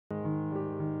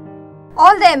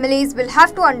All the MLAs will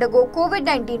have to undergo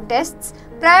COVID-19 tests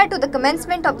prior to the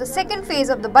commencement of the second phase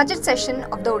of the budget session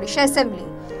of the Odisha Assembly.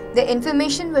 The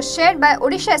information was shared by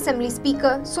Odisha Assembly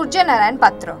Speaker Surjya Narayan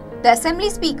Patro. The Assembly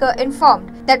Speaker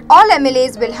informed that all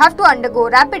MLAs will have to undergo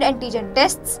rapid antigen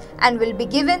tests and will be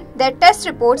given their test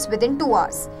reports within 2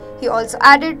 hours. He also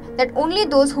added that only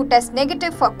those who test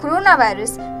negative for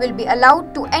coronavirus will be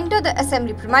allowed to enter the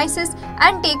Assembly premises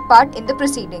and take part in the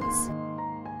proceedings.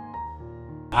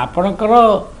 आपणकर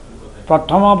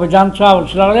प्रथम विधानसभा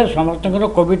बसला बेले समस्त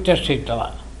Covid test होता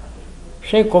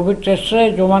से Covid test रे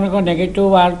जो मान नेगेटिव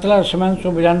बाहर से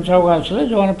सब विधानसभा को आसले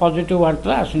जो मैंने पॉजिटिव बाहर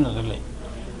आसी ना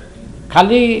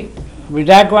खाली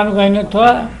विधायक मान कही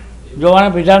जो मैंने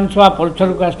विधानसभा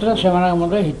परिसर को आसला से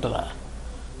होता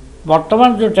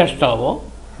बर्तमान जो टेस्ट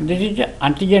हम दिस इज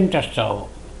एंटीजन टेस्ट हम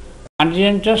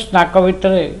एंटीजन टेस्ट नाक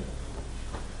भितर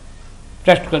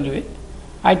टेस्ट करेंगे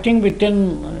I think within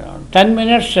 10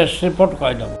 minutes report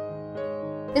koi.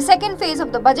 The second phase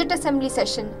of the budget assembly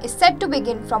session is set to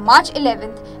begin from March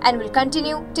 11th and will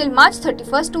continue till March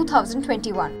 31st,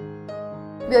 2021.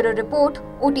 Bureau Report,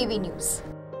 OTV News.